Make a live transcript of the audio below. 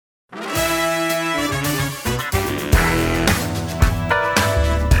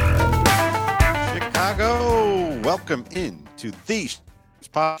welcome in to the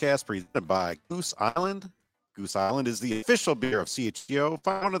podcast presented by Goose Island. Goose Island is the official beer of CHGO.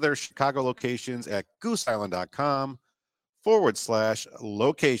 Find one of their Chicago locations at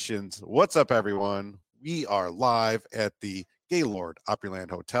gooseisland.com/locations. What's up, everyone? We are live at the Gaylord Opryland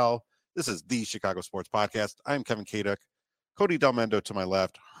Hotel. This is the Chicago Sports Podcast. I'm Kevin Kaduk, Cody Delmendo to my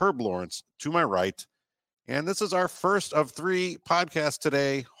left, Herb Lawrence to my right. And this is our first of 3 podcasts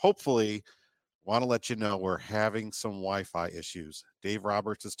today. Hopefully, want to let you know we're having some Wi-Fi issues. Dave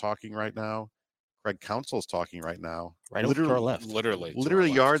Roberts is talking right now. Craig Counsell is talking right now. Right over to our left.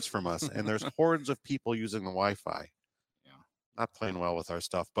 Literally yards from us. And there's hordes of people using the Wi-Fi. Yeah. Not playing well with our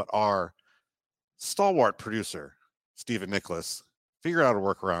stuff. But our stalwart producer, Stephen Nicholas, figured out a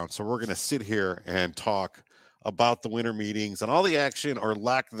workaround. So we're going to sit here and talk about the winter meetings and all the action or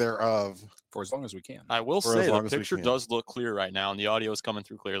lack thereof. For as long as we can. I will say the picture does look clear right now, and the audio is coming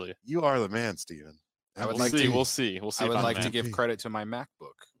through clearly. You are the man, Stephen. We'll see. I would like to give credit to my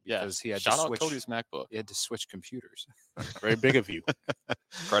MacBook. Yes, he had shout to out switch. Cody's MacBook. He had to switch computers. Very big of you.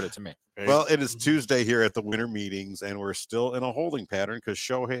 Credit to me. Well, it is Tuesday here at the winter meetings, and we're still in a holding pattern because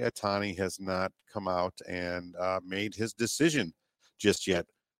Shohei Ohtani has not come out and made his decision just yet.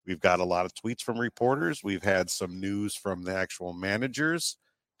 We've got a lot of tweets from reporters. We've had some news from the actual managers.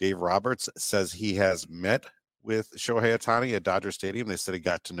 Dave Roberts says he has met with Shohei Ohtani at Dodger Stadium. They said he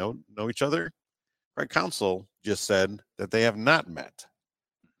got to know each other. Craig Counsell just said that they have not met.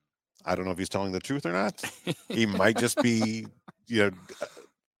 I don't know if he's telling the truth or not. He might just be,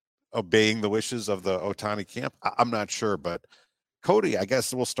 obeying the wishes of the Ohtani camp. I'm not sure, but Cody, I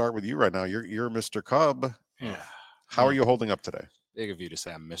guess we'll start with you right now. You're Mr. Cub. Yeah. How are you holding up today? Big of you to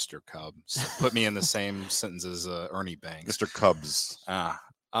say I'm Mr. Cub. So put me in the same sentence as Ernie Banks. Mr. Cubs.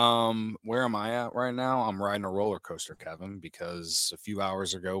 Where am I at right now? I'm riding a roller coaster, Kevin, because a few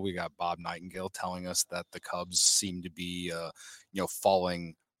hours ago we got Bob Nightingale telling us that the Cubs seem to be,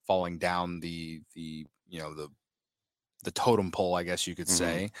 falling down the totem pole, I guess you could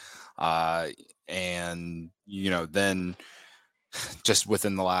say. And then just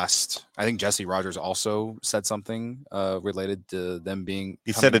within the last, I think Jesse Rogers also said something related to them being.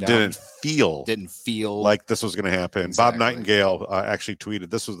 He said it down. didn't feel like this was going to happen. Exactly. Bob Nightingale actually tweeted.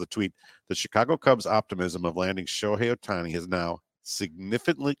 This was the tweet: "The Chicago Cubs' optimism of landing Shohei Ohtani has now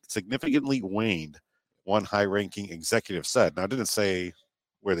significantly waned." One high-ranking executive said. Now, I didn't say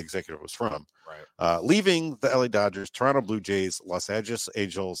where the executive was from. Right. Leaving the LA Dodgers, Toronto Blue Jays, Los Angeles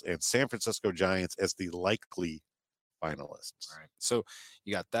Angels, and San Francisco Giants as the likely finalists. Right. So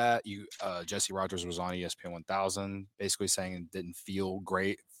you got that. Jesse Rogers was on ESPN 1000, basically saying it didn't feel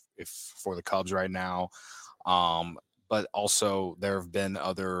great for the Cubs right now. But also there have been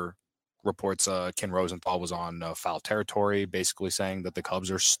other reports. Ken Rosenthal was on Foul Territory, basically saying that the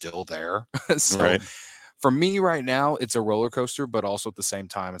Cubs are still there. So right. For me right now, it's a roller coaster, but also at the same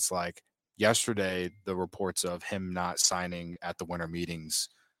time, it's like yesterday, the reports of him not signing at the winter meetings.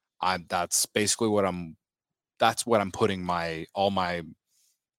 That's basically what I'm putting all my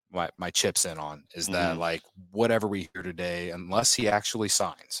chips in on, is that like whatever we hear today, unless he actually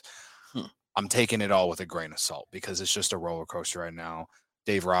signs, I'm taking it all with a grain of salt because it's just a roller coaster right now.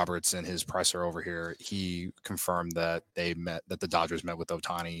 Dave Roberts in his presser over here, he confirmed that the Dodgers met with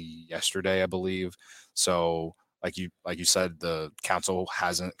Ohtani yesterday, I believe. So like you said, the council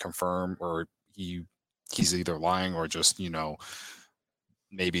hasn't confirmed, or he's either lying or just,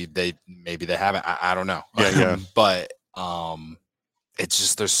 maybe they haven't. I don't know. Yeah. But it's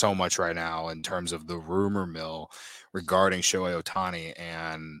just, there's so much right now in terms of the rumor mill regarding Shohei Ohtani.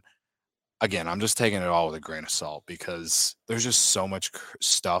 And again, I'm just taking it all with a grain of salt because there's just so much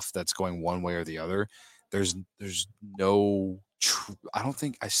stuff that's going one way or the other. There's no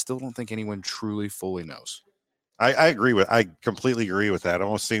I still don't think anyone truly fully knows. I completely agree with that. It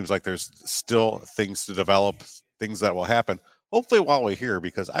almost seems like there's still things to develop, things that will happen. Hopefully while we're here,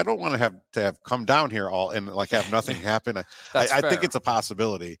 because I don't want to have come down here all and like have nothing happen. I think it's a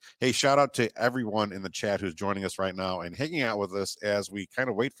possibility. Hey, shout out to everyone in the chat who's joining us right now and hanging out with us as we kind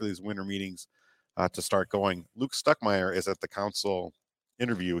of wait for these winter meetings to start going. Luke Stuckmeyer is at the council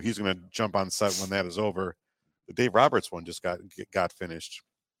interview. He's going to jump on set when that is over. The Dave Roberts one just got finished.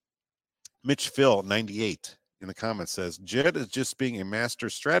 Mitch Phil 98 in the comments says Jed is just being a master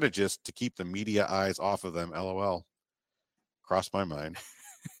strategist to keep the media eyes off of them. LOL. Crossed my mind.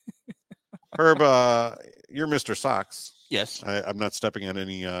 Herb, you're Mr. Socks. Yes. I'm not stepping on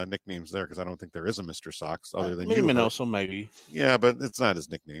any nicknames there because I don't think there is a Mr. Socks other than maybe you. Minoso, maybe. Yeah, but it's not his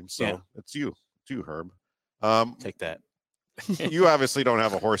nickname, so yeah. It's you. It's you, Herb. Take that. You obviously don't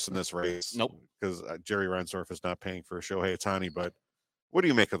have a horse in this race. Nope. Because Jerry Reinsdorf is not paying for Shohei Ohtani, but What do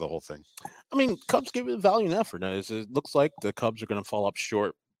you make of the whole thing? I mean, Cubs gave it a valiant effort. It looks like the Cubs are going to fall up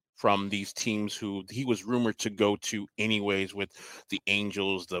short from these teams who he was rumored to go to anyways, with the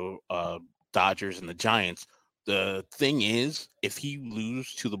Angels, the Dodgers, and the Giants. The thing is, if he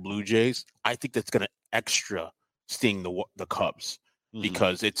loses to the Blue Jays, I think that's going to extra sting the Cubs,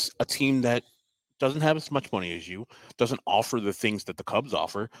 because it's a team that doesn't have as much money as you, doesn't offer the things that the Cubs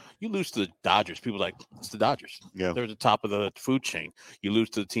offer. You lose to the Dodgers. People are like, it's the Dodgers. Yeah. They're at the top of the food chain. You lose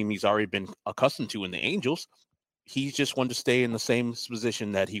to the team he's already been accustomed to in the Angels. He's just wanted to stay in the same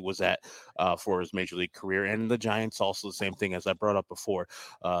position that he was at for his major league career. And the Giants also the same thing, as I brought up before.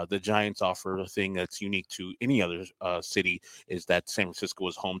 The Giants offer a thing that's unique to any other city, is that San Francisco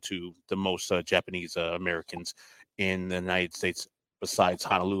is home to the most Japanese Americans in the United States, besides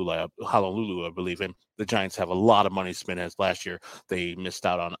Honolulu, I believe. And the Giants have a lot of money spent, as last year they missed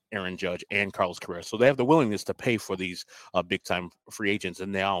out on Aaron Judge and Carlos Correa. So they have the willingness to pay for these big-time free agents,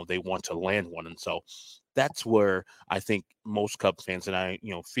 and now they want to land one. And so that's where I think most Cubs fans, and I,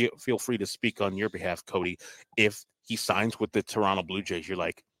 feel free to speak on your behalf, Cody, if he signs with the Toronto Blue Jays, you're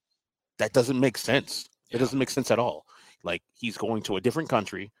like, that doesn't make sense. It doesn't make sense at all. Like, he's going to a different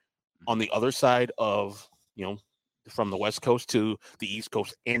country on the other side of, from the West Coast to the East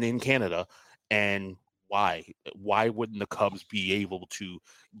Coast and in Canada. And why wouldn't the Cubs be able to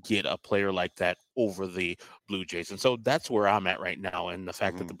get a player like that over the Blue Jays? And so that's where I'm at right now. And the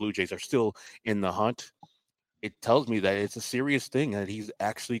fact that the Blue Jays are still in the hunt, it tells me that it's a serious thing that he's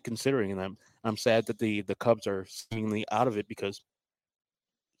actually considering. And I'm sad that the Cubs are seemingly out of it, because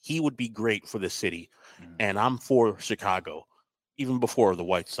he would be great for the city. And I'm for Chicago, even before the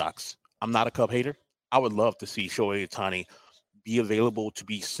White Sox. I'm not a Cub hater. I would love to see Shohei Ohtani be available to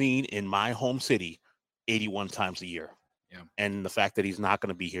be seen in my home city 81 times a year. Yeah. And the fact that he's not going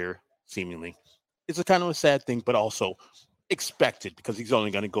to be here, seemingly, it's a kind of a sad thing, but also expected, because he's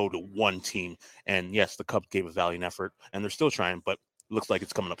only going to go to one team. And yes, the Cubs gave a valiant effort, and they're still trying, but it looks like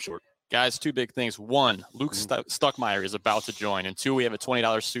it's coming up short. Guys, two big things. One, Luke Stuckmeyer is about to join. And two, we have a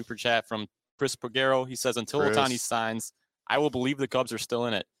 $20 super chat from Chris Pogero. He says, until Ohtani signs, I will believe the Cubs are still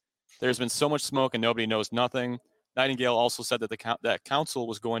in it. There's been so much smoke and nobody knows nothing. Nightingale also said that that Counsell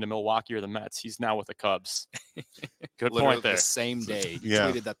was going to Milwaukee or the Mets. He's now with the Cubs. Good point there. The same day. He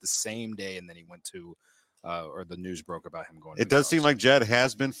tweeted that the same day, and then he went to, or the news broke about him going to It does seem like Jed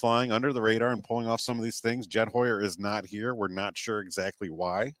has been flying under the radar and pulling off some of these things. Jed Hoyer is not here. We're not sure exactly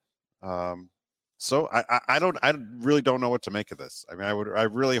why. So I really don't know what to make of this. I mean, I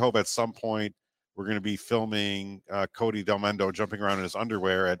really hope at some point we're going to be filming Cody Delmendo jumping around in his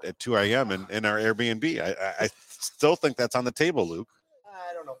underwear at 2 a.m. in our Airbnb. I still think that's on the table, Luke.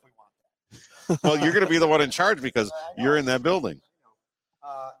 I don't know if we want that. Well, you're going to be the one in charge because you're in that building.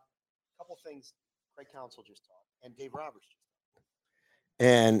 A couple things Craig Counsell just talked, and Dave Roberts just talked.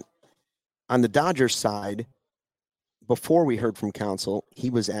 And on the Dodgers side, before we heard from Counsell, he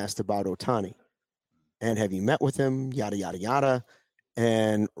was asked about Ohtani. And have you met with him? Yada, yada, yada.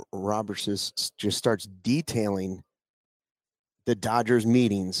 And Roberts just starts detailing the Dodgers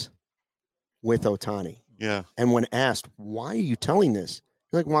meetings with Ohtani. Yeah. And when asked, why are you telling this?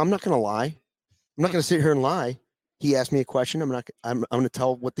 He's like, well, I'm not going to lie. I'm not going to sit here and lie. He asked me a question. I'm going to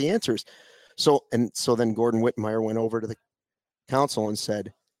tell what the answer is. So then Gordon Whitmire went over to the council and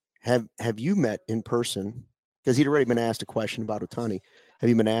said, have you met in person? Because he'd already been asked a question about Ohtani. Have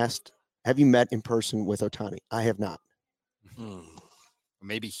you met in person with Ohtani? I have not.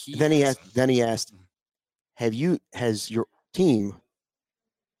 Maybe he. Then he asked, has your team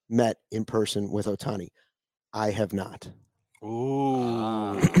met in person with Ohtani? I have not.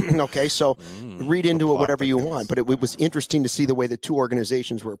 Ooh. Okay, so read into it whatever you want, but it was interesting to see the way the two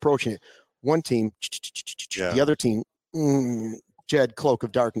organizations were approaching it. One team, the other team, Jed, cloak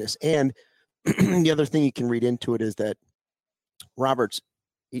of darkness. And the other thing you can read into it is that Roberts,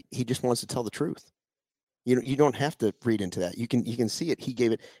 he just wants to tell the truth. You don't have to read into that. You can see it. He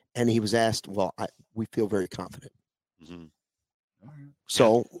gave it, and he was asked, well, we feel very confident. Mm-hmm.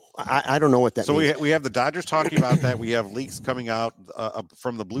 So I don't know what that means. So we have the Dodgers talking about that. We have leaks coming out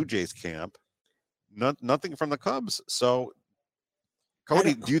from the Blue Jays camp. Nothing from the Cubs. So,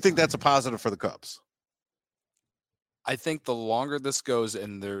 Cody, do you think that's a positive for the Cubs? I think the longer this goes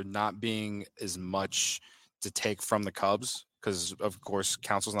and there not being as much to take from the Cubs, because of course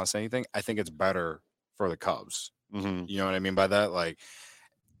Counsell's not saying anything, I think it's better for the Cubs. Mm-hmm. You know what I mean by that? Like,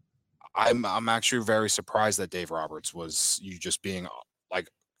 I'm actually very surprised that Dave Roberts was just being like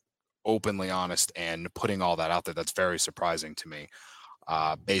openly honest and putting all that out there. That's very surprising to me,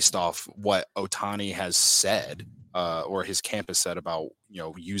 based off what Ohtani has said, or his camp has said about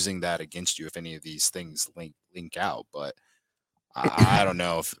using that against you if any of these things link out. But I don't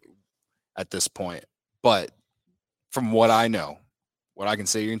know if at this point, but from what I know, what I can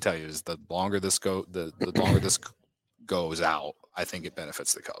say and tell you is the longer this goes out, I think it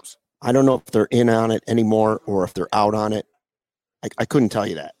benefits the Cubs. I don't know if they're in on it anymore or if they're out on it. I couldn't tell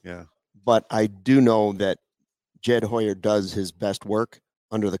you that. Yeah. But I do know that Jed Hoyer does his best work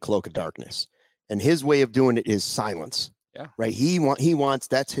under the cloak of darkness. And his way of doing it is silence. Yeah. Right. He wants,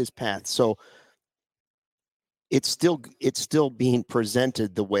 that's his path. So it's still being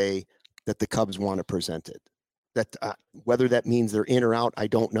presented the way that the Cubs want to present it. That whether that means they're in or out, I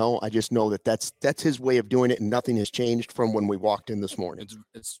don't know. I just know that that's his way of doing it, and nothing has changed from when we walked in this morning.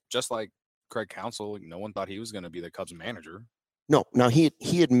 It's just like Craig Counsell. No one thought he was going to be the Cubs manager. No. Now he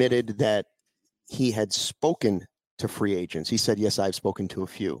admitted that he had spoken to free agents. He said, "Yes, I've spoken to a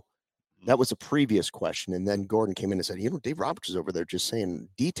few." That was a previous question, and then Gordon came in and said, Dave Roberts is over there just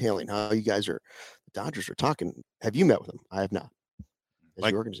detailing how you guys the Dodgers are talking. Have you met with him? I have not. As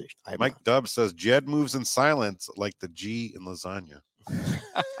the organization, Mike Dubb says Jed moves in silence like the G in lasagna.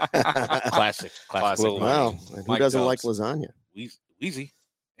 Classic. Wow, who doesn't like lasagna? Easy.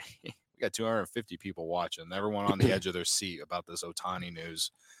 We got 250 people watching. Everyone on the edge of their seat about this Ohtani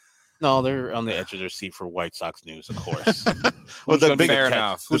news. No, they're on the edge of their seat for White Sox news, of course. Well, Who's going to be the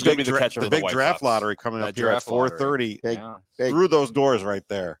catcher the of the big White draft Sox? lottery coming up here at 4:30. Big. Through those doors right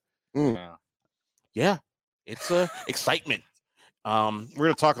there. Yeah, it's excitement. We're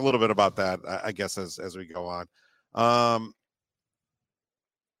going to talk a little bit about that, I guess, as we go on.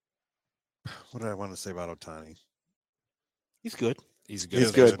 What did I want to say about Ohtani? He's good. He's good.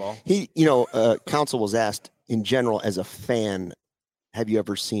 He's good. He, Counsell was asked in general as a fan, have you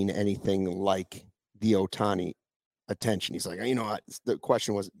ever seen anything like the Ohtani attention? He's like, the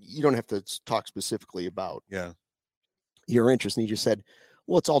question was, you don't have to talk specifically about your interest. And he just said,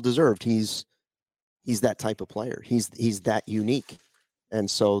 well, it's all deserved. He's that type of player. He's that unique. And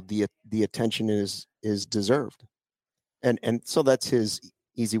so the attention is deserved. And so that's his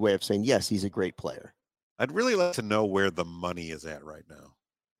easy way of saying, yes, he's a great player. I'd really like to know where the money is at right now.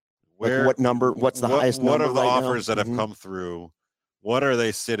 What number? What's the highest number? What are the right offers now? that have come through? What are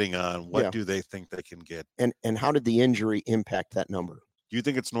they sitting on? What do they think they can get? And how did the injury impact that number? Do you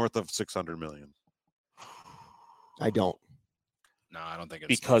think it's north of 600 million? I don't. No, I don't think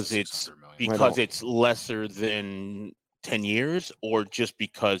it's because it's lesser than 10 years, or just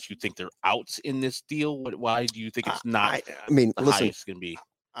because you think they're outs in this deal. Why do you think it's not? Listen, highest can be.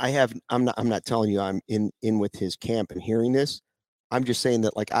 I'm not telling you I'm in with his camp and hearing this. I'm just saying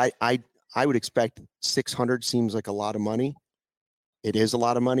that I would expect 600 seems like a lot of money. It is a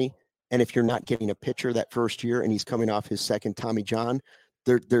lot of money. And if you're not getting a pitcher that first year and he's coming off his second Tommy John,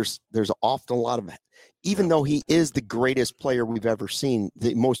 there's often a lot of, even though he is the greatest player we've ever seen,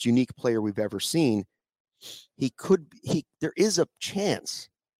 the most unique player we've ever seen, there is a chance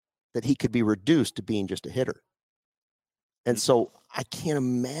that he could be reduced to being just a hitter. And so I can't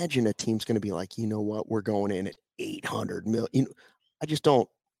imagine a team's going to be like, you know what, we're going in at 800 million. I just don't.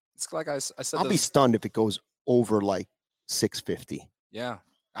 It's like I said. I'll be stunned if it goes over like 650. Yeah,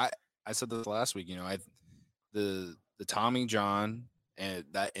 I said this last week. The Tommy John and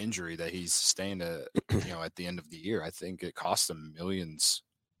that injury that he's sustained at the end of the year, I think it cost him millions,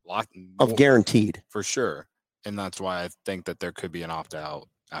 of guaranteed for sure. And that's why I think that there could be an opt out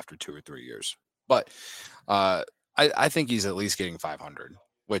after 2 or 3 years. But I think he's at least getting 500,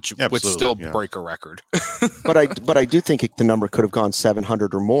 which would still break a record. but I do think the number could have gone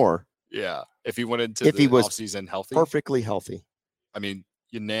 700 or more. Yeah, if he went into the offseason healthy, perfectly healthy. I mean,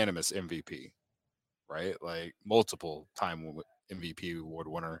 unanimous MVP, right? Like multiple time MVP award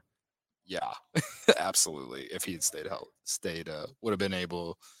winner. Yeah, absolutely. If he had stayed, would have been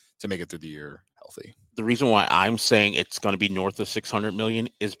able to make it through the year healthy. The reason why I'm saying it's going to be north of 600 million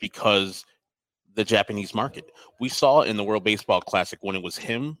is because the Japanese market. We saw in the World Baseball Classic when it was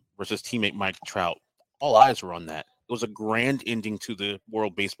him versus teammate Mike Trout, all eyes were on that. It was a grand ending to the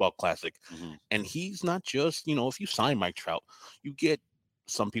World Baseball Classic. Mm-hmm. And he's not just, if you sign Mike Trout, you get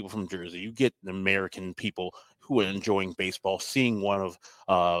some people from Jersey, you get the American people who are enjoying baseball, seeing one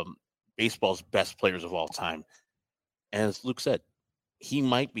of baseball's best players of all time. And as Luke said, he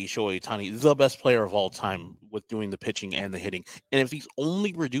might be Shohei Ohtani, the best player of all time with doing the pitching and the hitting. And if he's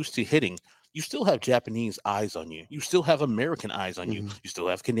only reduced to hitting, you still have Japanese eyes on you. You still have American eyes on you. You still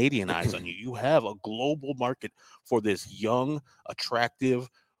have Canadian eyes on you. You have a global market for this young, attractive,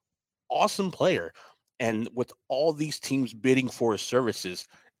 awesome player. And with all these teams bidding for his services,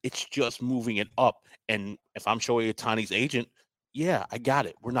 it's just moving it up. And if I'm Shohei Ohtani's agent, yeah, I got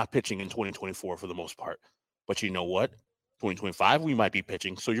it. We're not pitching in 2024 for the most part. But you know what? 2025, we might be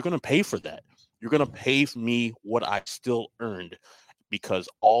pitching. So you're going to pay for that. You're going to pay me what I still earned, because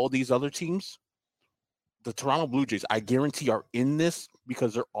all these other teams, the Toronto Blue Jays, I guarantee are in this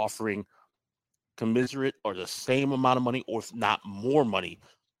because they're offering commensurate or the same amount of money, or if not more money,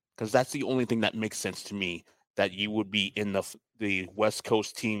 because that's the only thing that makes sense to me, that you would be in the West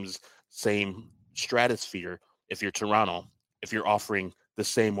Coast team's same stratosphere if you're Toronto, if you're offering the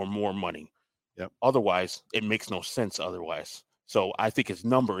same or more money. Yep. Otherwise, it makes no sense otherwise. So I think his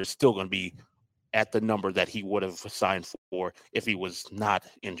number is still going to be at the number that he would have signed for if he was not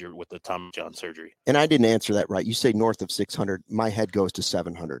injured with the Tommy John surgery. And I didn't answer that right. You say north of 600. My head goes to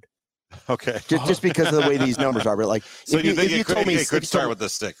 700. Okay. Just because of the way these numbers are. But like, So if you think if it could, told me, it could if you start told with the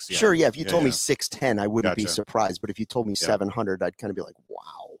 6? me, Yeah. sure, yeah. If you told me yeah. 610, I wouldn't be Gotcha. surprised. But if you told me Yeah. 700, I'd kind of be like,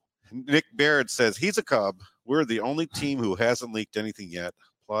 wow. Nick Barrett says he's a Cub. We're the only team who hasn't leaked anything yet.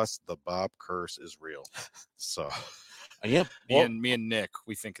 Plus, the Bob curse is real. So, Yeah. Me and Nick,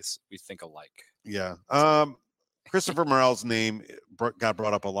 we think alike. yeah. Christopher Morel's name got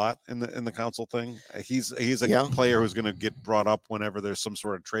brought up a lot in the council thing. He's a Yeah. player who's going to get brought up whenever there's some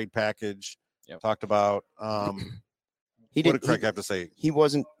sort of trade package talked about. What did Craig have to say? He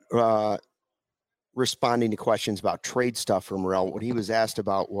wasn't responding to questions about trade stuff from Morel. What he was asked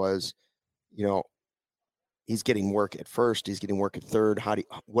about was, he's getting work at first, he's getting work at third.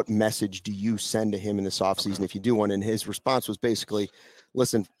 What message do you send to him in this offseason if you do one? And his response was basically,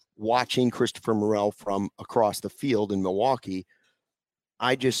 listen, watching Christopher Morel from across the field in Milwaukee,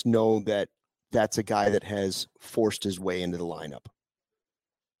 I just know that that's a guy that has forced his way into the lineup,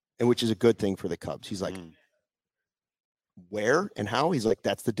 and which is a good thing for the Cubs. He's like, where and how? He's like,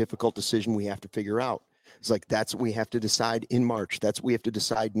 that's the difficult decision we have to figure out. It's like, that's what we have to decide in March. That's what we have to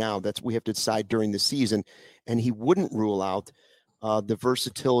decide now. That's what we have to decide during the season. And he wouldn't rule out the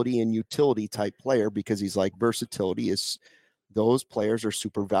versatility and utility type player, because he's like, versatility is, those players are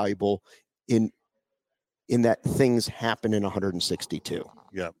super valuable in that things happen in 162.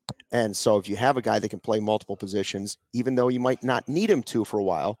 Yeah. And so if you have a guy that can play multiple positions, even though you might not need him to for a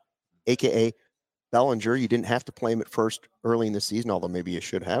while, AKA Bellinger, you didn't have to play him at first early in the season, although maybe you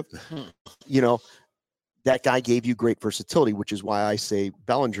should have. That guy gave you great versatility, which is why I say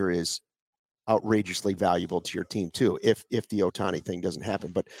Bellinger is outrageously valuable to your team too, if the Ohtani thing doesn't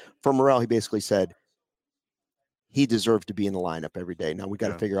happen. But for Morel, he basically said he deserved to be in the lineup every day. Now we got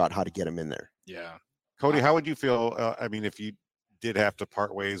to figure out how to get him in there. Yeah. Cody, how would you feel? If you did have to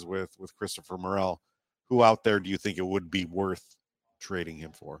part ways with Christopher Morel, who out there do you think it would be worth trading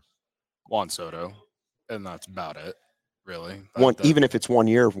him for? Juan Soto, and that's about it, really. Even if it's 1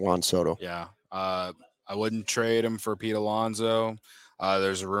 year of Juan Soto. Yeah. I wouldn't trade him for Pete Alonso.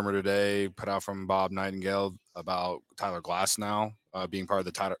 There's a rumor today put out from Bob Nightingale about Tyler Glasnow being part of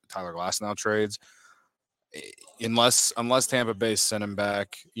the Tyler Glasnow trades. Unless Tampa Bay sent him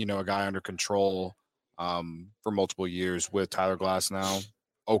back, a guy under control for multiple years with Tyler Glasnow,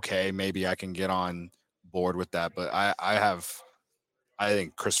 okay, maybe I can get on board with that. But I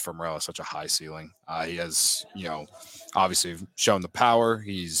think Christopher Morel has such a high ceiling. He has, obviously shown the power.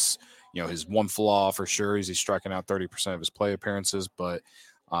 He's, his one flaw for sure is he's striking out 30% of his play appearances, but,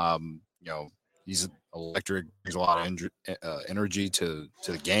 he's electric. Brings a lot of energy to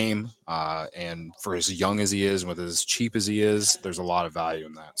the game. And for as young as he is and with as cheap as he is, there's a lot of value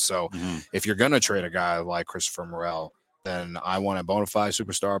in that. So if you're going to trade a guy like Christopher Morel, then I want a bona fide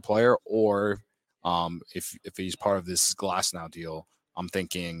superstar player, or if he's part of this Glasnow deal, I'm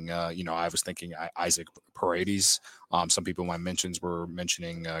thinking, I was thinking Isaac Paredes. Some people in my mentions were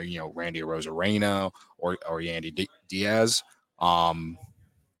mentioning, Randy Arozarena or Yandy Diaz.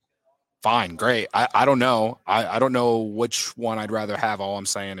 Fine, great. I don't know. I don't know which one I'd rather have. All I'm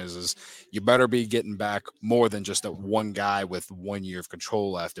saying is you better be getting back more than just that one guy with 1 year of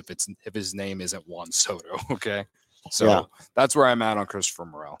control left. If his name isn't Juan Soto, okay. So that's where I'm at on Christopher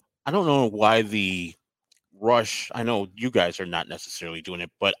Morel. I don't know why the rush. I know you guys are not necessarily doing it,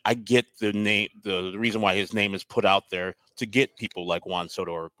 but I get the name, the reason why his name is put out there to get people like Juan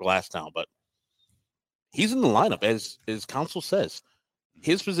Soto or Glasnow, but he's in the lineup, as counsel says.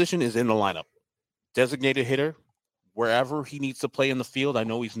 His position is in the lineup. Designated hitter, wherever he needs to play in the field. I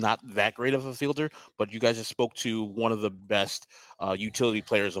know he's not that great of a fielder, but you guys just spoke to one of the best utility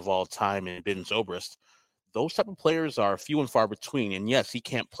players of all time in Ben Zobrist. Those type of players are few and far between. And yes, he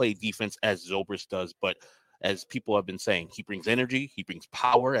can't play defense as Zobrist does, but as people have been saying, he brings energy, he brings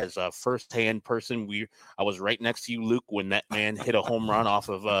power. As a first-hand person, I was right next to you, Luke, when that man hit a home run off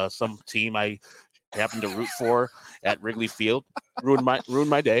of some team I happened to root for at Wrigley Field. Ruined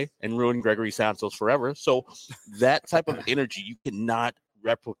my day and ruined Gregory Santos forever. So that type of energy you cannot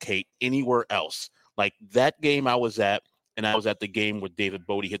replicate anywhere else. Like that game I was at, and I was at the game where David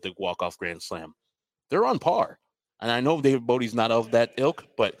Bodie hit the walk-off grand slam. They're on par. And I know David Bodie's not of that ilk,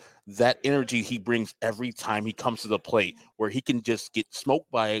 but that energy he brings every time he comes to the plate, where he can just get smoked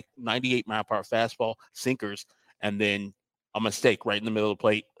by a 98-mile-per-hour fastball, sinkers, and then a mistake right in the middle of the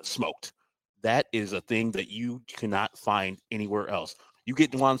plate, smoked. That is a thing that you cannot find anywhere else. You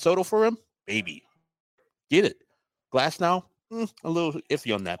get Juan Soto for him, baby, get it. Glass now, a little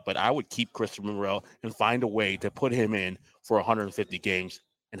iffy on that, but I would keep Christopher Morel and find a way to put him in for 150 games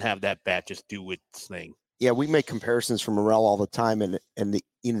and have that bat just do its thing. Yeah, we make comparisons from Morel all the time, and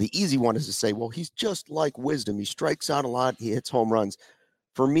the easy one is to say, well, he's just like Wisdom. He strikes out a lot, he hits home runs.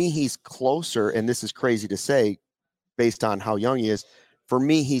 For me, he's closer, and this is crazy to say based on how young he is. For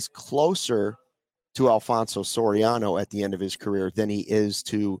me, he's closer to Alfonso Soriano at the end of his career than he is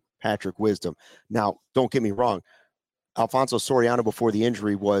to Patrick Wisdom. Now, don't get me wrong. Alfonso Soriano before the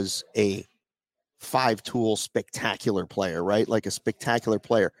injury was a 5-tool spectacular player, right? Like a spectacular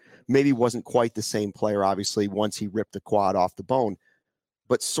player. Maybe wasn't quite the same player, obviously, once he ripped the quad off the bone.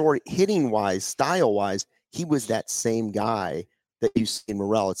 But hitting-wise, style-wise, he was that same guy that you see in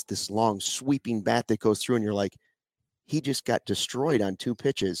Morel. It's this long, sweeping bat that goes through, and you're like, he just got destroyed on 2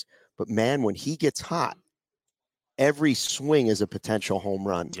 pitches. But, man, when he gets hot, every swing is a potential home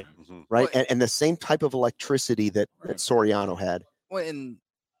run, right? And the same type of electricity that Soriano had. Well, and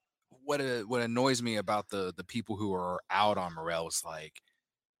what annoys me about the people who are out on Morel is like,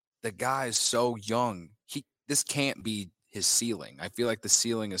 the guy is so young. This can't be his ceiling. I feel like the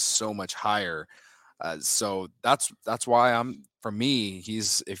ceiling is so much higher. So that's why for me,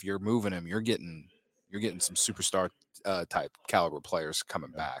 if you're moving him, you're getting some superstar type caliber players coming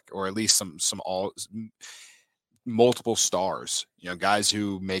back, or at least some multiple stars, guys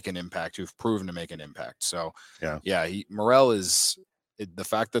who make an impact, who've proven to make an impact. So Morel is the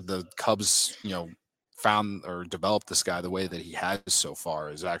fact that the Cubs, found or developed this guy the way that he has so far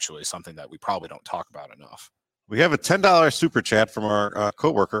is actually something that we probably don't talk about enough. We have a $10 super chat from our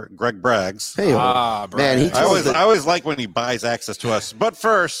coworker, Greg Braggs. Hey, man, I always like when he buys access to us. But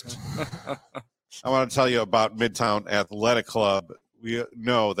first, I want to tell you about Midtown Athletic Club. We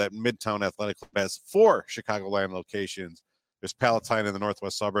know that Midtown Athletic Club has 4 Chicagoland locations. There's Palatine in the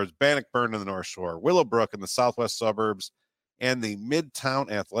northwest suburbs, Bannockburn in the North Shore, Willowbrook in the southwest suburbs, and the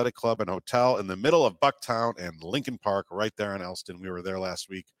Midtown Athletic Club and Hotel in the middle of Bucktown and Lincoln Park, right there in Elston. We were there last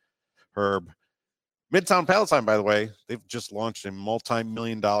week. Herb. Midtown Palatine, by the way, they've just launched a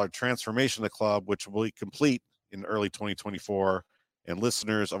multi-million-dollar transformation of the club, which will be complete in early 2024. And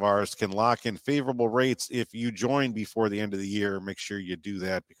listeners of ours can lock in favorable rates if you join before the end of the year. Make sure you do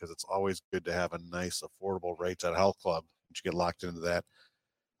that, because it's always good to have a nice, affordable rates at a health club. You get locked into that.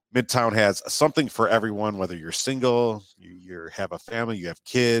 Midtown has something for everyone, whether you're single, you have a family, you have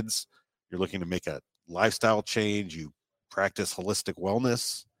kids, you're looking to make a lifestyle change, you practice holistic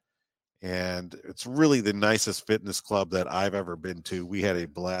wellness. And it's really the nicest fitness club that I've ever been to. We had a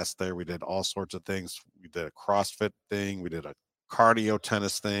blast there. We did all sorts of things. We did a CrossFit thing. We did a cardio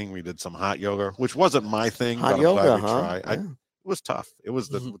tennis thing. We did some hot yoga, which wasn't my thing. Hot but I'm yoga, glad we huh? tried. Yeah. It was tough. It was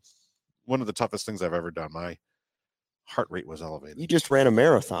one of the toughest things I've ever done. My heart rate was elevated. You just ran a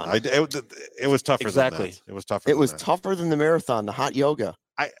marathon. It was tougher than that. It was tougher. It was tougher than the marathon, the hot yoga.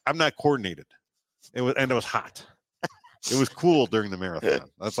 I'm not coordinated. It was hot. It was cool during the marathon.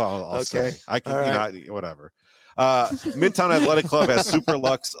 That's all I'll say. I can, whatever. Midtown Athletic Club has super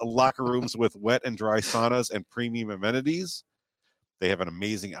luxe locker rooms with wet and dry saunas and premium amenities. They have an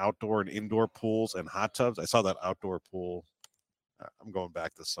amazing outdoor and indoor pools and hot tubs. I saw that outdoor pool. I'm going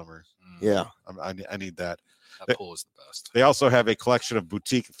back this summer. Yeah. I need that. That pool is the best. They also have a collection of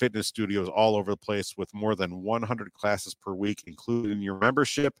boutique fitness studios all over the place with more than 100 classes per week, included in your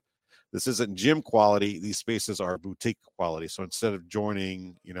membership. This isn't gym quality. These spaces are boutique quality. So instead of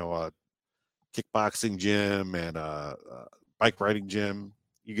joining, a kickboxing gym and a bike riding gym,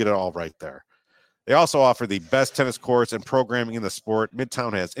 you get it all right there. They also offer the best tennis courts and programming in the sport.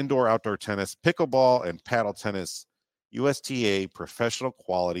 Midtown has indoor, outdoor tennis, pickleball, and paddle tennis. USTA professional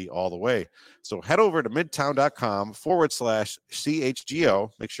quality all the way. So head over to midtown.com/CHGO.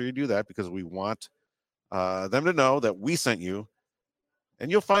 Make sure you do that, because we want them to know that we sent you.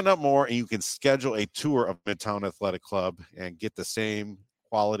 And you'll find out more, and you can schedule a tour of Midtown Athletic Club and get the same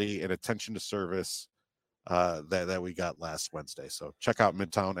quality and attention to service that we got last Wednesday. So check out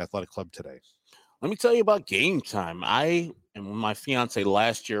Midtown Athletic Club today. Let me tell you about Game Time. I and my fiance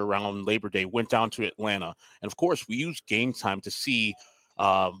last year around Labor Day went down to Atlanta. And, of course, we used Game Time to see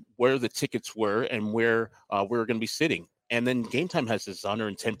where the tickets were and where we were going to be sitting. And then Game Time has this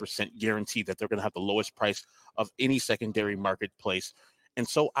 110% guarantee that they're going to have the lowest price of any secondary marketplace. And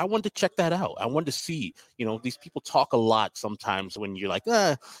so I wanted to check that out. I wanted to see, these people talk a lot sometimes when you're like,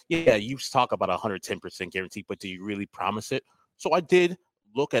 yeah, you talk about 110% guarantee, but do you really promise it? So I did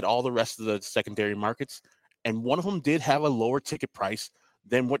look at all the rest of the secondary markets, and one of them did have a lower ticket price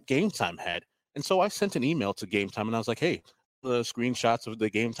than what Game Time had. And so I sent an email to Game Time and I was like, hey, the screenshots of the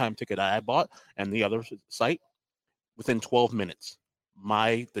Game Time ticket I bought and the other site within 12 minutes.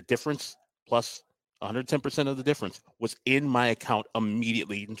 The difference plus 110% of the difference was in my account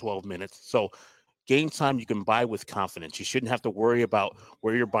immediately in 12 minutes. So Game Time, you can buy with confidence. You shouldn't have to worry about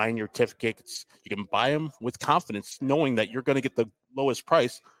where you're buying your tickets. You can buy them with confidence, knowing that you're going to get the lowest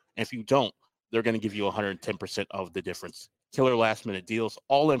price. And if you don't, they're going to give you 110% of the difference. Killer last minute deals,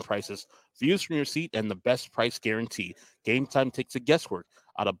 all in prices, views from your seat, and the best price guarantee. Game Time takes the guesswork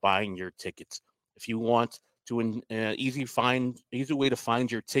out of buying your tickets. If you want to easy way to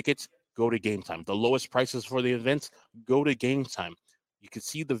find your tickets, go to Game Time. The lowest prices for the events, go to Game Time. You can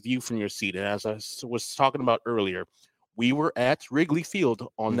see the view from your seat. And as I was talking about earlier, we were at Wrigley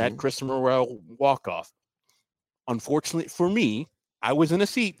Field on that Christopher Morel walk-off. Unfortunately for me, I was in a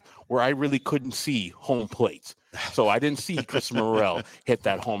seat where I really couldn't see home plate. So I didn't see Christopher Morel hit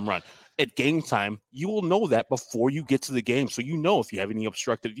that home run. At Game Time, you will know that before you get to the game. So you know if you have any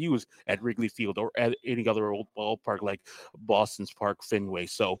obstructed views at Wrigley Field or at any other old ballpark like Boston's Park, Fenway.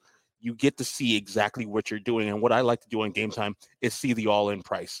 So you get to see exactly what you're doing. And what I like to do on Game Time is see the all-in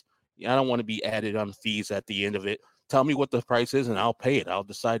price. I don't want to be added on fees at the end of it. Tell me what the price is and I'll pay it. I'll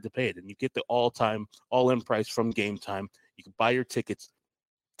decide to pay it. And you get the all-in price from Game Time. You can buy your tickets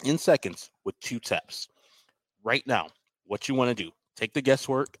in seconds with 2 taps. Right now, what you want to do, take the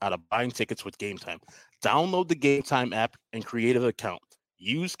guesswork out of buying tickets with Game Time. Download the Game Time app and create an account.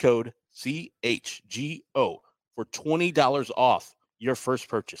 Use code CHGO for $20 off your first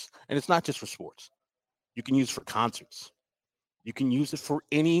purchase. And it's not just for sports. You can use it for concerts. You can use it for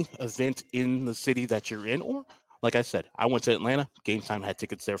any event in the city that you're in. Or, like I said, I went to Atlanta. Game Time had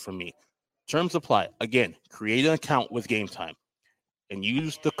tickets there for me. Terms apply. Again, create an account with Game Time and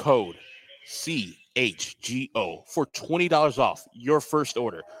use the code CHGO for $20 off your first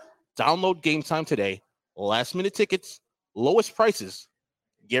order. Download Game Time today. Last minute tickets, lowest prices,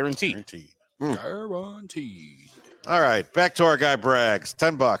 guaranteed. Guaranteed. All right, back to our guy Braggs.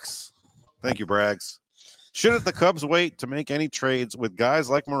 $10. Thank you, Braggs. Shouldn't the Cubs wait to make any trades with guys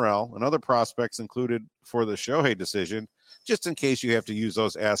like Morel and other prospects included for the Shohei decision, just in case you have to use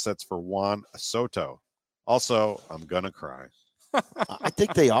those assets for Juan Soto? Also, I'm gonna cry. I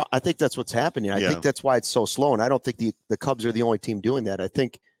think they are. I think that's what's happening. I think that's why it's so slow. And I don't think the Cubs are the only team doing that. I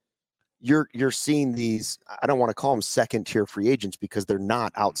think you're seeing these, I don't want to call them second tier free agents because they're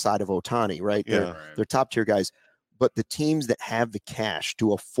not outside of Ohtani, right? They're top tier guys. But the teams that have the cash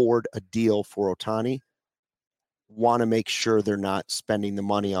to afford a deal for Ohtani want to make sure they're not spending the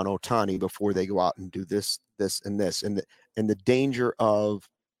money on Ohtani before they go out and do this, and this. And the danger of,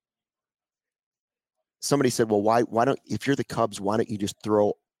 somebody said, well, why don't, if you're the Cubs, why don't you just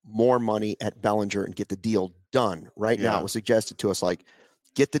throw more money at Bellinger and get the deal done right now? It was suggested to us, like,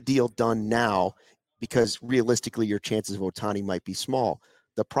 get the deal done now, because realistically your chances of Ohtani might be small.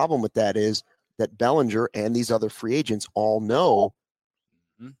 The problem with that is that Bellinger and these other free agents all know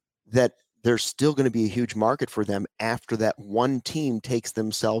that there's still going to be a huge market for them after that one team takes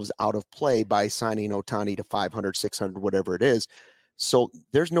themselves out of play by signing Ohtani to 500, 600, whatever it is. So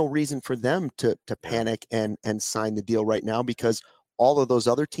there's no reason for them to panic and sign the deal right now, because all of those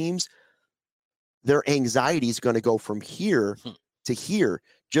other teams, their anxiety is going to go from here to here,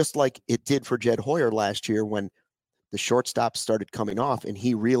 just like it did for Jed Hoyer last year when the shortstop started coming off and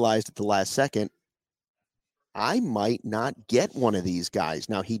he realized at the last second, I might not get one of these guys.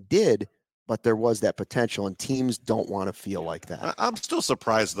 Now he did, but there was that potential, and teams don't want to feel like that. I'm still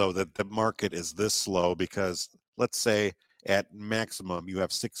surprised, though, that the market is this slow, because let's say at maximum you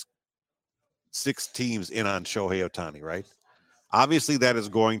have six teams in on Shohei Ohtani, right? Obviously, that is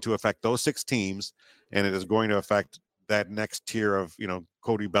going to affect those 6 teams, and it is going to affect that next tier of,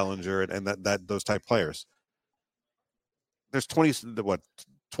 Cody Bellinger and that those type players. There's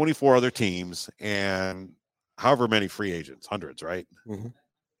 24 other teams and however many free agents, hundreds, right? Mm-hmm.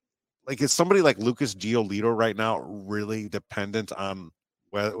 Like, is somebody like Lucas Giolito right now really dependent on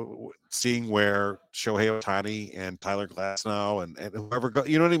seeing where Shohei Ohtani and Tyler Glasnow and whoever go,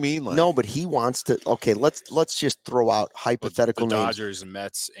 you know what I mean? Like, no, but he wants to. Okay, let's just throw out hypothetical the names. Dodgers,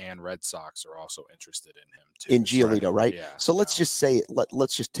 Mets, and Red Sox are also interested in him too. In Giolito, right? Yeah. So let's just say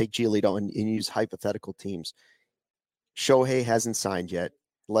let's just take Giolito and use hypothetical teams. Shohei hasn't signed yet.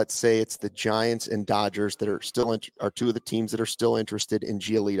 Let's say it's the Giants and Dodgers that are still are 2 of the teams that are still interested in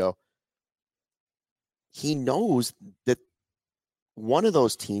Giolito. He knows that one of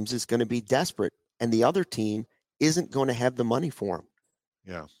those teams is going to be desperate, and the other team isn't going to have the money for them.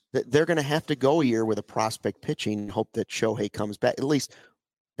 Yeah. They're going to have to go a year with a prospect pitching and hope that Shohei comes back. At least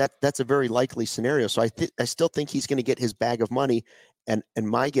that's a very likely scenario. So I still think he's going to get his bag of money. And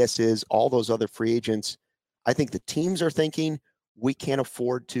my guess is all those other free agents, I think the teams are thinking we can't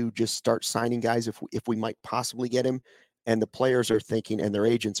afford to just start signing guys if we might possibly get him. And the players are thinking, and their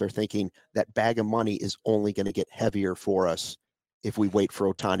agents are thinking, that bag of money is only going to get heavier for us if we wait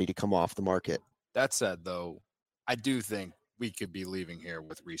for Ohtani to come off the market. That said, though, I do think we could be leaving here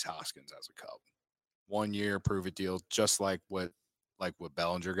with Rhys Hoskins as a Cub. 1 year prove it deal, just like what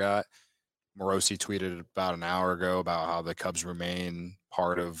Bellinger got. Morosi tweeted about an hour ago about how the Cubs remain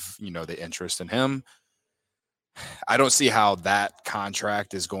part of, the interest in him. I don't see how that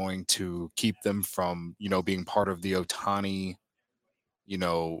contract is going to keep them from, being part of the Ohtani,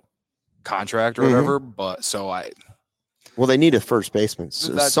 contract or whatever. But well, they need a first baseman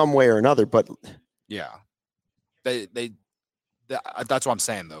some way or another, but yeah, that's what I'm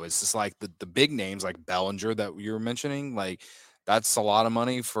saying, though. It's just like the big names like Bellinger that you were mentioning, like that's a lot of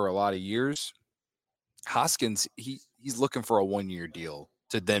money for a lot of years. Hoskins, he's looking for a 1 year deal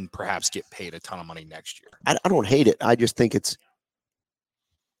to then perhaps get paid a ton of money next year. I don't hate it. I just think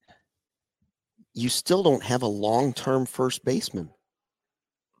you still don't have a long-term first baseman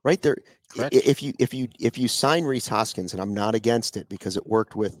right there. Correct. If you sign Rhys Hoskins, and I'm not against it because it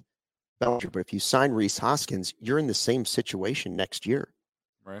worked with Bellinger, but if you sign Rhys Hoskins, you're in the same situation next year,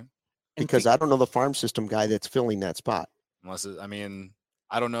 right? Because I don't know the farm system guy that's filling that spot. I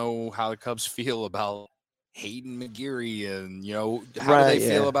don't know how the Cubs feel about Hayden McGeary, and how do they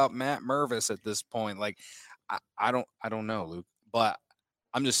feel about Matt Mervis at this point? Like, I don't know, Luke, but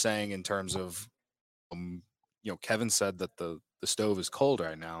I'm just saying in terms of, Kevin said that the stove is cold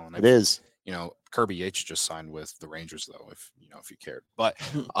right now, and it is. Kirby Yates just signed with the Rangers, though, if you cared. But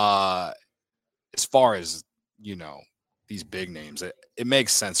as far as these big names, it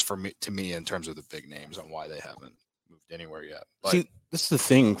makes sense to me in terms of the big names on why they haven't moved anywhere yet. But see, this is the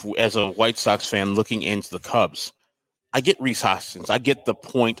thing. As a White Sox fan looking into the Cubs, I get Rhys Hoskins. I get the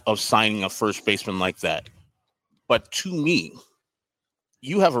point of signing a first baseman like that. But to me,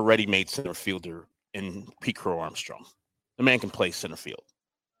 you have a ready-made center fielder in Pete Crow Armstrong. The man can play center field.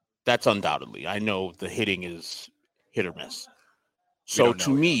 That's undoubtedly. I know the hitting is hit or miss. So to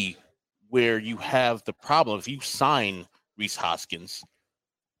me, where you have the problem, if you sign Rhys Hoskins,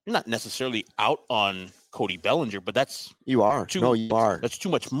 you're not necessarily out on Cody Bellinger, but you are. That's too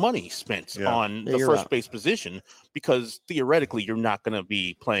much money spent on the first base position, because theoretically you're not going to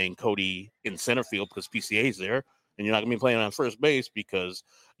be playing Cody in center field because PCA is there, and you're not going to be playing on first base because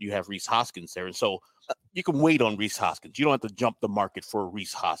you have Rhys Hoskins there. And so you can wait on Rhys Hoskins. You don't have to jump the market for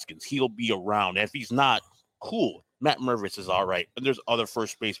Rhys Hoskins. He'll be around. And if he's not, cool. Matt Mervis is all right. And there's other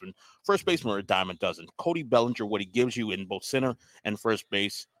first basemen. First baseman are a dime a dozen. Cody Bellinger, what he gives you in both center and first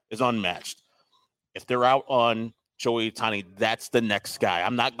base is unmatched. If they're out on Shohei Ohtani, that's the next guy.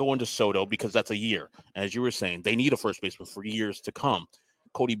 I'm not going to Soto because that's a year. And as you were saying, they need a first baseman for years to come.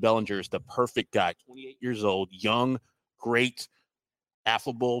 Cody Bellinger is the perfect guy. 28 years old, young, great,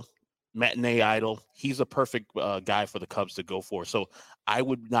 affable, matinee idol. He's a perfect guy for the Cubs to go for. So I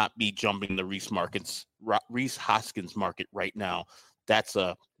would not be jumping the Rhys Hoskins market right now. That's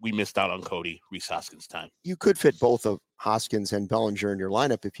we missed out on Cody Rhys Hoskins time. You could fit both of Hoskins and Bellinger in your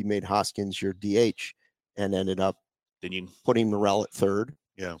lineup if you made Hoskins your DH and ended up putting Morel at third.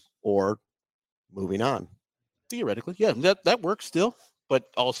 Yeah. Or moving on. Theoretically, yeah, that works still. But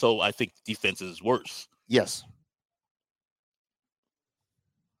also, I think defense is worse. Yes.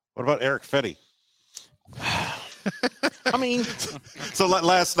 What about Eric Fetty? I mean, so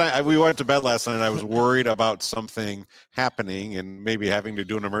last night we went to bed last night and I was worried about something happening and maybe having to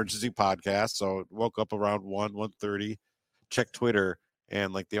do an emergency podcast. So woke up around 1:30, checked Twitter,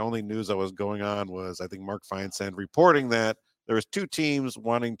 and like the only news that was going on was I think Mark Feinsand reporting that there was two teams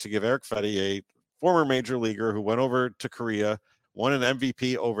wanting to give Eric Fetty, a former major leaguer who went over to Korea, won an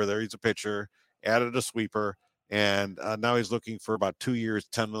MVP over there. He's a pitcher, added a sweeper. And now he's looking for about 2 years,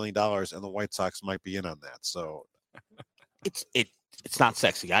 $10 million, and the White Sox might be in on that. So it's not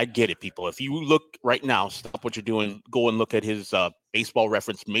sexy. I get it, people. If you look right now, stop what you're doing, go and look at his Baseball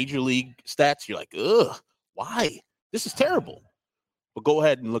Reference Major League stats. You're like, ugh, why? This is terrible. But go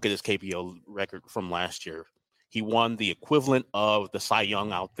ahead and look at his KBO record from last year. He won the equivalent of the Cy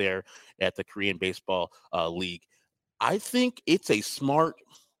Young out there at the Korean Baseball League. I think it's a smart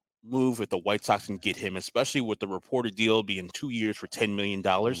move if the White Sox can get him, especially with the reported deal being 2 years for $10 million.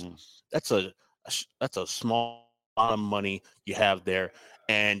 That's a small amount of money you have there,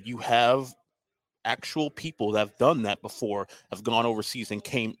 and you have actual people that have done that before have gone overseas and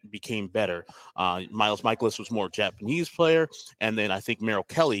became better. Miles Michaelis was more Japanese player, and then I think Merrill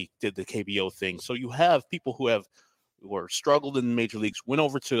Kelly did the KBO thing. So you have people who were struggled in the major leagues, went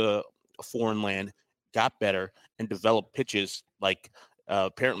over to a foreign land, got better, and developed pitches like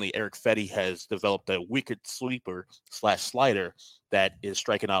apparently Eric Fetty has developed a wicked sleeper / slider that is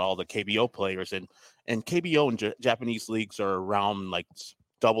striking out all the KBO players. And KBO and Japanese leagues are around like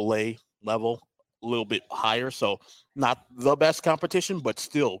AA level, a little bit higher. So not the best competition, but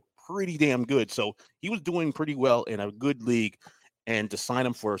still pretty damn good. So he was doing pretty well in a good league, and to sign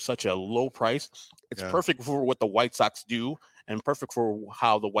him for such a low price, it's perfect for what the White Sox do and perfect for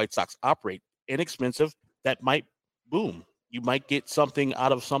how the White Sox operate. Inexpensive, that might boom. You might get something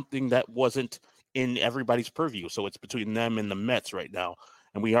out of something that wasn't in everybody's purview. So it's between them and the Mets right now.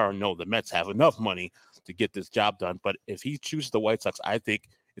 And we already know the Mets have enough money to get this job done. But if he chooses the White Sox, I think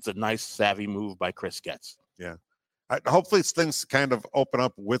it's a nice, savvy move by Chris Getz. Yeah. Hopefully things kind of open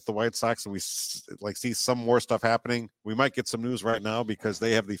up with the White Sox and we see some more stuff happening. We might get some news right now because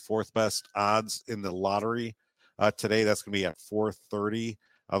they have the 4th best odds in the lottery today. That's going to be at 4:30.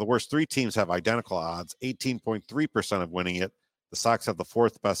 The worst 3 teams have identical odds, 18.3% of winning it. The Sox have the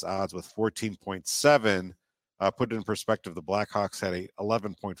 4th best odds with 14.7. Put it in perspective, the Blackhawks had a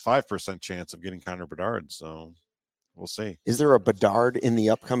 11.5% chance of getting Connor Bedard. So we'll see. Is there a Bedard in the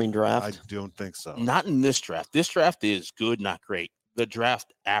upcoming draft? I don't think so. Not in this draft. This draft is good, not great. The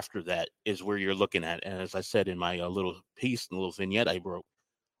draft after that is where you're looking at. And as I said in my little piece, a little vignette I wrote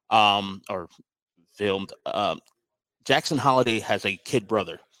or filmed, Jackson Holliday has a kid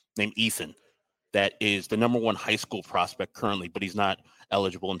brother named Ethan that is the #1 high school prospect currently, but he's not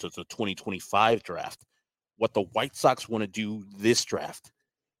eligible until the 2025 draft. What the White Sox want to do this draft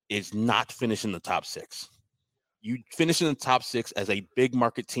is not finish in the top 6. You finish in the top 6 as a big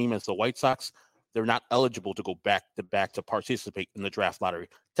market team as the White Sox, they're not eligible to go back to participate in the draft lottery.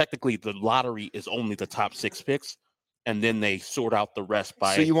 Technically, the lottery is only the top 6 picks, and then they sort out the rest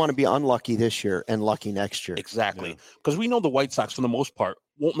by. So you want to be unlucky this year and lucky next year. Exactly. Because we know the White Sox, for the most part,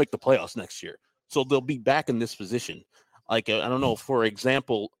 won't make the playoffs next year. So they'll be back in this position. Like, I don't know, for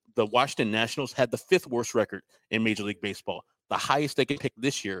example, the Washington Nationals had the 5th worst record in Major League Baseball. The highest they could pick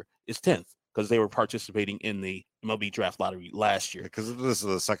this year is 10th because they were participating in the MLB draft lottery last year. Because this is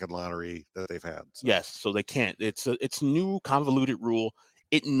the second lottery that they've had. So. Yes, so they can't. It's new convoluted rule.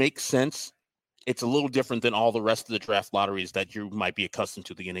 It makes sense. It's a little different than all the rest of the draft lotteries that you might be accustomed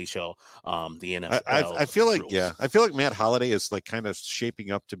to, the NHL, the NFL. I feel like, rules. I feel like Matt Holliday is like kind of shaping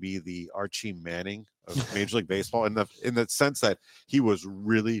up to be the Archie Manning of Major League Baseball in the sense that he was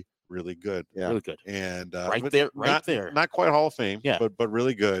really, really good. Yeah. Really good. And right there. Not quite Hall of Fame, yeah, but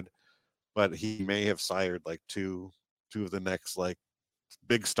really good. But he may have sired like two of the next like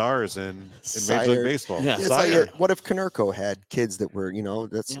big stars in Major League Baseball. Yeah, like, what if Konerko had kids that were,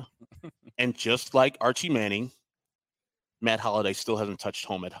 that's. Yeah. And just like Archie Manning, Matt Holliday still hasn't touched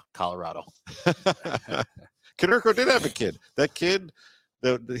home at Colorado. Konerko did have a kid. That kid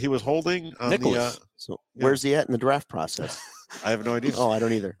that he was holding on Nicholas. Where's he at in the draft process? I have no idea. Oh, I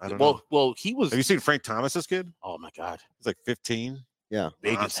don't either. I don't know. Well, he was. Have you seen Frank Thomas's kid? Oh my God, he's like 15. Yeah,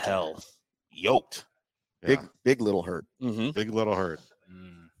 big as hell, yoked. Big little hurt. Mm-hmm. Big little hurt.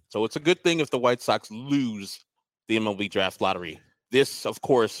 So it's a good thing if the White Sox lose the MLB draft lottery. This, of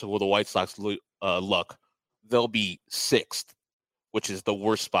course, will the White Sox luck. They'll be 6th, which is the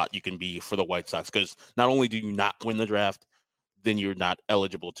worst spot you can be for the White Sox because not only do you not win the draft, then you're not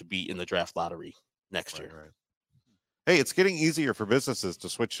eligible to be in the draft lottery next year. Right. Hey, it's getting easier for businesses to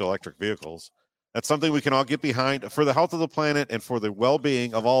switch to electric vehicles. That's something we can all get behind for the health of the planet and for the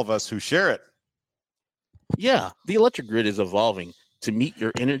well-being of all of us who share it. Yeah, the electric grid is evolving to meet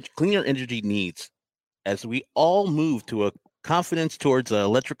your cleaner energy needs as we all move to a confidence towards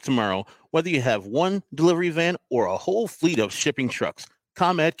electric tomorrow. Whether you have one delivery van or a whole fleet of shipping trucks,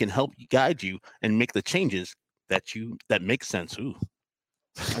 ComEd can help guide you and make the changes that make sense. Ooh,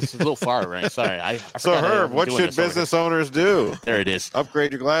 that's a little far, right? Sorry. So Herb, what should business owners do? There it is.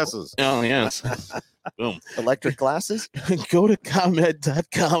 Upgrade your glasses. Oh yes. Boom. Electric glasses? Go to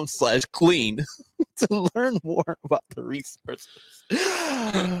ComEd.com/clean to learn more about the resources.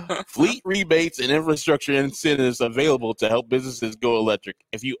 Fleet rebates and infrastructure incentives available to help businesses go electric.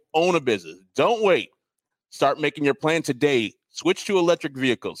 If you own a business, don't wait. Start making your plan today. Switch to electric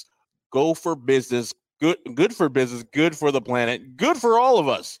vehicles. Go for business. Good for business. Good for the planet. Good for all of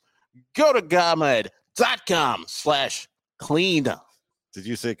us. Go to ComEd.com/clean. Did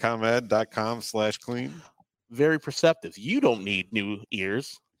you say ComEd.com/clean? Very perceptive. You don't need new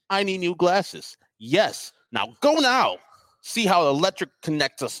ears. I need new glasses. Yes. Now go now. See how electric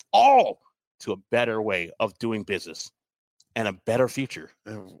connects us all to a better way of doing business and a better future.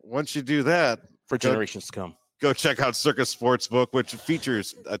 And once you do that, for generations to come. Go check out Circus Sportsbook, which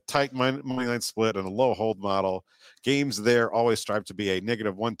features a tight money line split and a low hold model. Games there always strive to be a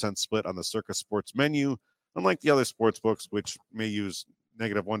negative 110 split on the Circus Sports menu, unlike the other sports books, which may use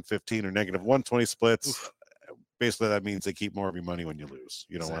negative 115 or negative 120 splits. Oof. Basically, that means they keep more of your money when you lose.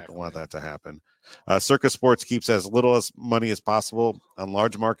 You don't want that to happen. Circus Sports keeps as little as money as possible on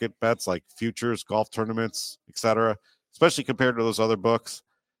large market bets like futures, golf tournaments, etc., especially compared to those other books.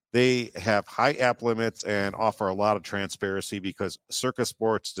 They have high app limits and offer a lot of transparency because Circus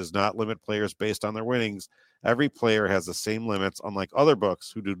Sports does not limit players based on their winnings. Every player has the same limits, unlike other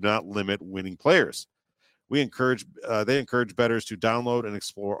books who do not limit winning players. They encourage bettors to download and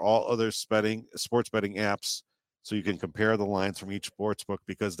explore all other sports betting apps so you can compare the lines from each sports book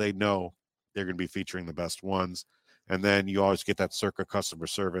because they know they're going to be featuring the best ones. And then you always get that Circa customer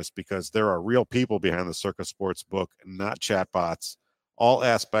service because there are real people behind the Circa Sports book, not chatbots. All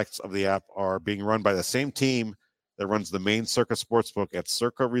aspects of the app are being run by the same team that runs the main Circa Sportsbook at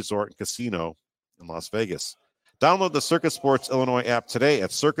Circa Resort and Casino in Las Vegas. Download the Circa Sports Illinois app today at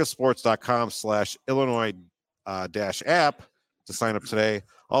circusports.com/Illinois-app to sign up today.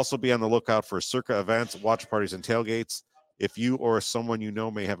 Also be on the lookout for Circa events, watch parties, and tailgates. If you or someone you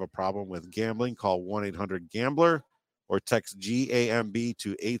know may have a problem with gambling, call 1-800-GAMBLER or text GAMB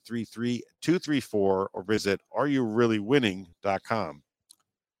to 833-234 or visit areyourreallywinning.com.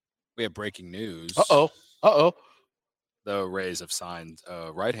 We have breaking news. Uh-oh. The Rays have signed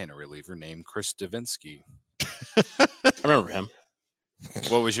a right-handed reliever named Chris Davinsky. I remember him.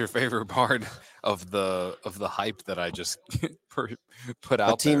 What was your favorite part of the hype that I just put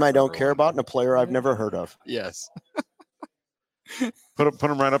out? A team I don't care about and a player I've never heard of. Yes. Put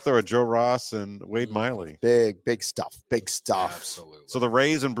him right up there with Joe Ross and Wade Miley. Big stuff. Absolutely. So the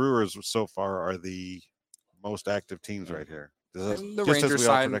Rays and Brewers so far are the most active teams right here. The Rangers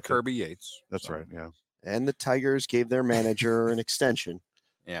signed Kirby Yates. That's right, yeah. And the Tigers gave their manager an extension.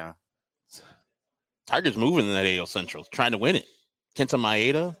 Yeah. Tigers moving in that AL Central, trying to win it. Kenta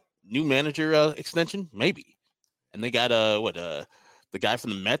Maeda, new manager extension, maybe. And they got the guy from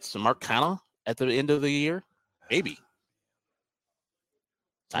the Mets, Mark Canha, at the end of the year, maybe.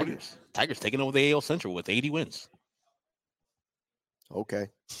 Tigers taking over the AL Central with 80 wins. Okay.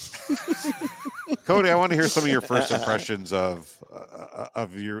 Cody, I want to hear some of your first impressions of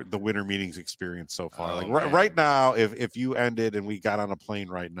the winter meetings experience so far. Right now, if you ended and we got on a plane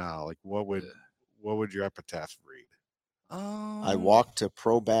right now, like what would your epitaph read? I walked to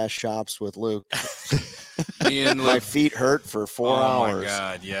Pro Bass shops with Luke. My feet hurt for 4 hours. Oh my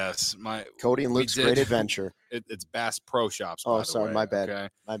God, yes. Cody and Luke's great adventure. It's Bass Pro Shops. Oh, sorry, my bad. Okay?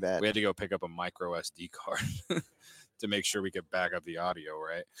 My bad. We had to go pick up a micro SD card to make sure we could back up the audio,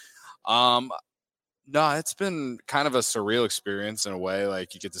 right? No, it's been kind of a surreal experience in a way.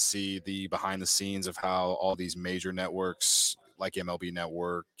 Like you get to see the behind the scenes of how all these major networks like MLB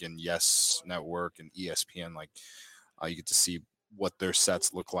Network and Yes Network and ESPN, you get to see what their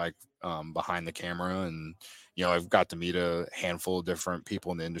sets look like behind the camera. And, I've got to meet a handful of different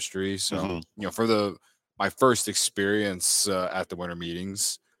people in the industry. So, for my first experience at the winter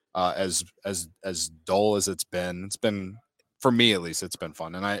meetings, as dull as it's been, for me at least, it's been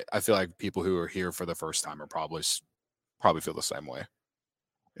fun. And I feel like people who are here for the first time are probably feel the same way.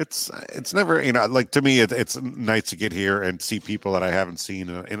 It's never, to me, it's nice to get here and see people that I haven't seen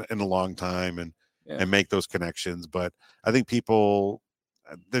in a long time and make those connections. But I think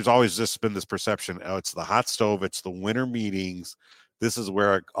there's always just been this perception, it's the hot stove, it's the winter meetings. This is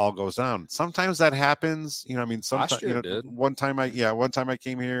where it all goes down. Sometimes that happens, sometimes, one time I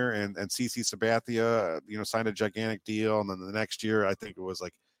came here and CC Sabathia, signed a gigantic deal. And then the next year, I think it was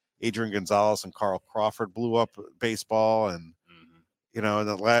like Adrian Gonzalez and Carl Crawford blew up baseball. And,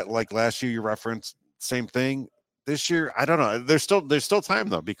 last year you referenced same thing. This year, I don't know. There's still time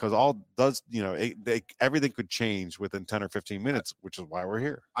though, because everything could change within 10 or 15 minutes, which is why we're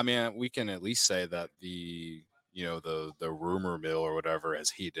here. I mean, we can at least say that the rumor mill or whatever has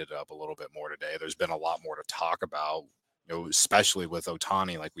heated up a little bit more today. There's been a lot more to talk about, especially with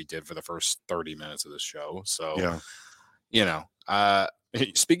Ohtani, like we did for the first 30 minutes of the show. So,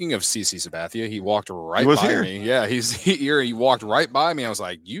 speaking of CC Sabathia, he walked right by me. Yeah, he walked right by me. I was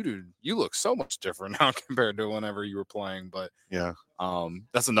like, you look so much different now compared to whenever you were playing. But yeah,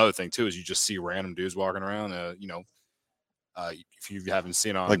 that's another thing too, is you just see random dudes walking around. If you haven't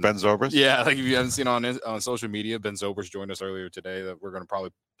seen on like Ben Zobrist, like if you haven't seen on social media, Ben Zobrist joined us earlier today that we're going to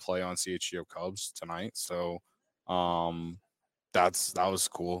probably play on CHGO Cubs tonight. So, that was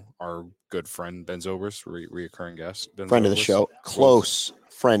cool. Our good friend Ben Zobrist, reoccurring guest, Ben Friend of the Zobrist, show, close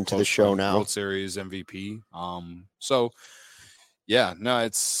friend to the show friend, now. World Series MVP. So yeah, no,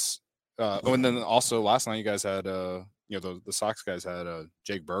 it's and then also last night you guys had the Sox guys had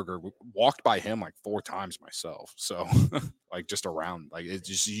Jake Berger. Walked by him like 4 times myself. So like just around, like it's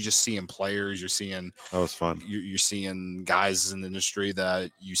just you just seeing players, you're seeing That was fun. you're seeing guys in the industry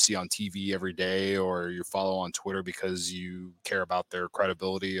that you see on TV every day or you follow on Twitter because you care about their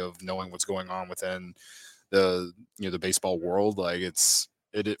credibility of knowing what's going on within the the baseball world. Like it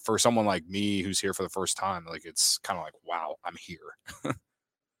for someone like me who's here for the first time, like it's kind of like, wow, I'm here.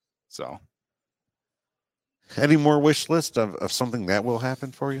 So Any more wish list of something that will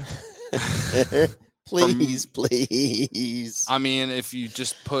happen for you? Please. I mean, if you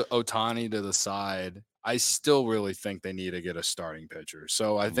just put Ohtani to the side, I still really think they need to get a starting pitcher.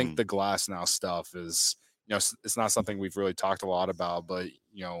 So I think the Glasnow stuff is, it's not something we've really talked a lot about, but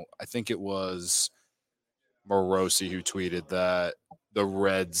I think it was Morosi who tweeted that the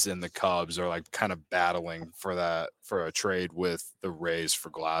Reds and the Cubs are like kind of battling for a trade with the Rays for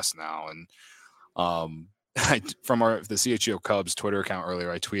Glasnow. And from the CHO Cubs Twitter account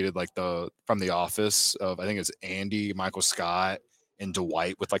earlier, I tweeted like from the office of, I think it's Andy, Michael Scott, and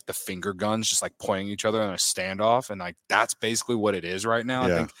Dwight with like the finger guns just like pointing each other in a standoff, and like that's basically what it is right now.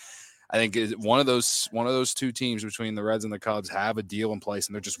 Yeah. I think one of those 2 teams between the Reds and the Cubs have a deal in place,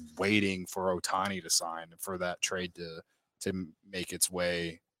 and they're just waiting for Ohtani to sign for that trade to make its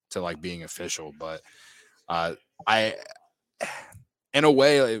way to like being official. But in a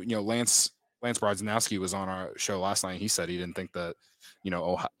way, Lance Brodzinski was on our show last night. He said he didn't think that,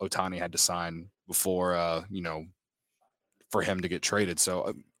 Ohtani had to sign before, for him to get traded.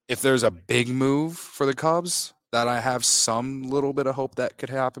 So if there's a big move for the Cubs that I have some little bit of hope that could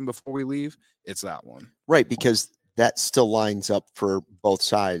happen before we leave, it's that one. Right, because that still lines up for both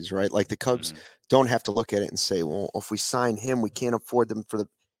sides, right? Like the Cubs don't have to look at it and say, well, if we sign him, we can't afford them for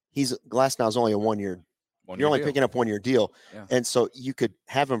Glasnow's only a 1 year. You're only picking up 1 year deal. Yeah. And so you could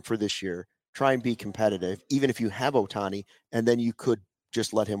have him for this year, try and be competitive, even if you have Ohtani, and then you could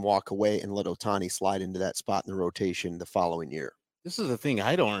just let him walk away and let Ohtani slide into that spot in the rotation the following year. This is the thing.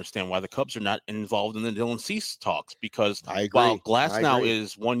 I don't understand why the Cubs are not involved in the Dylan Cease talks, because I agree. while Glasnow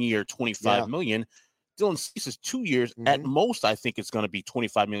is 1 year, $25 million, Dylan Cease is 2 years. At most, I think it's going to be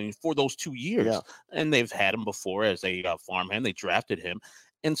 $25 million for those 2 years. Yeah. And they've had him before as a farmhand. They drafted him.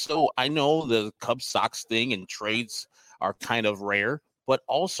 And so I know the Cubs Sox thing and trades are kind of rare, but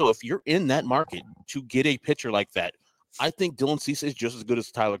also if you're in that market to get a pitcher like that, I think Dylan Cease is just as good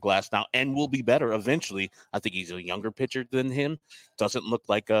as Tyler Glasnow and will be better eventually. I think he's a younger pitcher than him. Doesn't look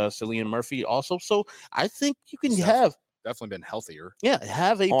like Cillian Murphy also. So I think you can definitely been healthier. Yeah,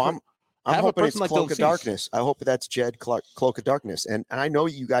 have a I'm hoping it's like Cloak of Darkness. I hope that's Jed Cloak of Darkness. And I know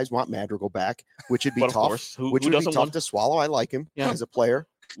you guys want Madrigal back, which would be tough. Which would be tough to swallow. I like him as a player.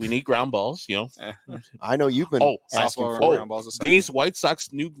 We need ground balls, I know you've been asking for ground balls. These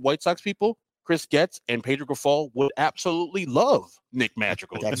new White Sox people, Chris Getz and Pedro Grifol, would absolutely love Nick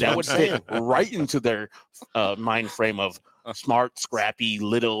Madrigal. That would fit right into their mind frame of smart, scrappy,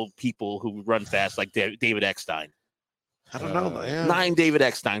 little people who run fast like David Eckstein. I don't know. 9 David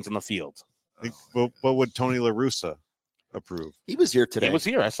Ecksteins in the field. What would Tony La Russa approve? He was here today. He was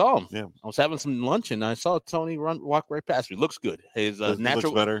here. I saw him. Yeah. I was having some lunch and I saw Tony walk right past me. Looks good. His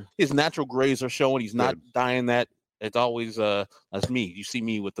natural looks better. His natural grays are showing. He's not dying that. It's always that's me. You see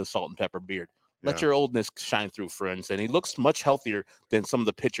me with the salt and pepper beard. Let your oldness shine through, friends. And he looks much healthier than some of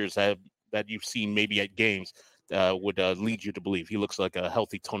the pitchers that you've seen maybe at games would lead you to believe. He looks like a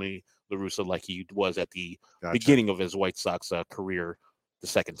healthy Tony La Russa, like he was at the beginning of his White Sox career the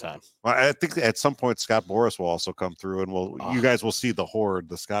second time. Well, I think at some point Scott Boras will also come through, and you guys will see the horde,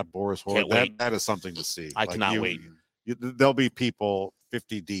 the Scott Boras horde. That is something to see. I cannot wait. There'll be people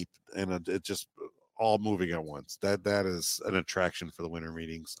 50 deep, and it just all moving at once. That is an attraction for the winter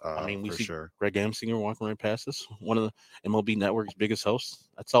meetings. We see sure. Greg Amsinger walking right past us, one of the MLB Network's biggest hosts.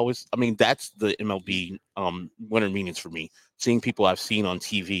 That's always, that's the MLB winter meetings for me. Seeing people I've seen on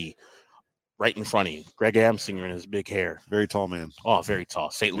TV right in front of you. Greg Amsinger and his big hair. Very tall man. Oh, very tall.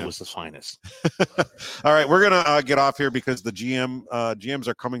 St. Louis's finest. All right, we're gonna get off here because the GMs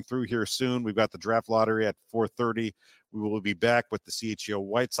are coming through here soon. We've got the draft lottery at 4:30. We will be back with the CHO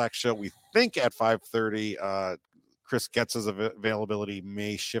White Sox show. We think at 5:30. Chris Getz's availability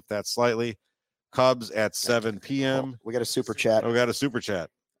may shift that slightly. Cubs at 7 p.m. We got a super chat. We got a super chat.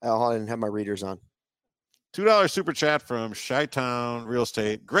 I didn't have my readers on. $2 super chat from Chi-Town Real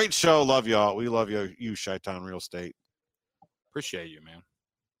Estate. Great show. Love y'all. We love you, Chi-Town Real Estate. Appreciate you, man.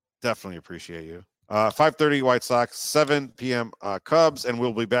 Definitely appreciate you. 5:30 White Sox, 7 p.m. Cubs, and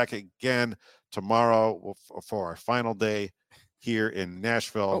we'll be back again tomorrow for our final day here in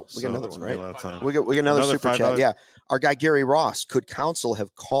Nashville. Oh, we got another one, right? Time. We got another super $5. chat. Yeah. Our guy Gary Ross, could counsel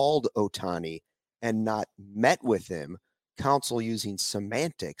have called Ohtani and not met with him? Counsel using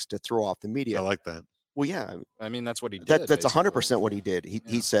semantics to throw off the media. I like that. Well, yeah. I mean, that's what he did. That's basically. 100% what he did.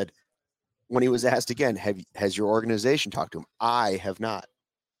 He said, when he was asked again, has your organization talked to him? I have not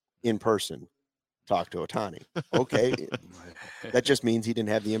in person talked to Ohtani. Okay. That just means he didn't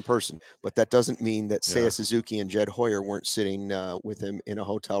have the in person, but that doesn't mean that Seiya Suzuki and Jed Hoyer weren't sitting with him in a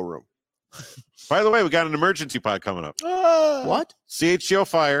hotel room. By the way, we got an emergency pod coming up. What? CHGO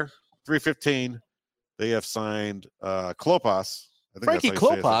Fire 315. They have signed Klopas. I think Frankie that's how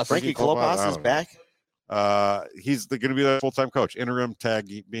you say it. Klopas. Frankie Klopas is back. He's going to be the full-time coach. Interim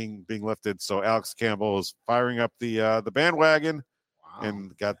tag being lifted. So Alex Campbell is firing up the bandwagon,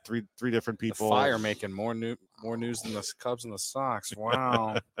 and got three different people. The Fire making more news than the Cubs and the Sox.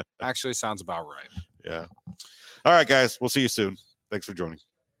 Wow, actually sounds about right. Yeah. All right, guys. We'll see you soon. Thanks for joining.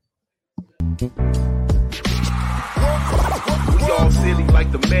 We all silly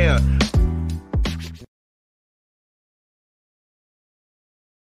like the mayor.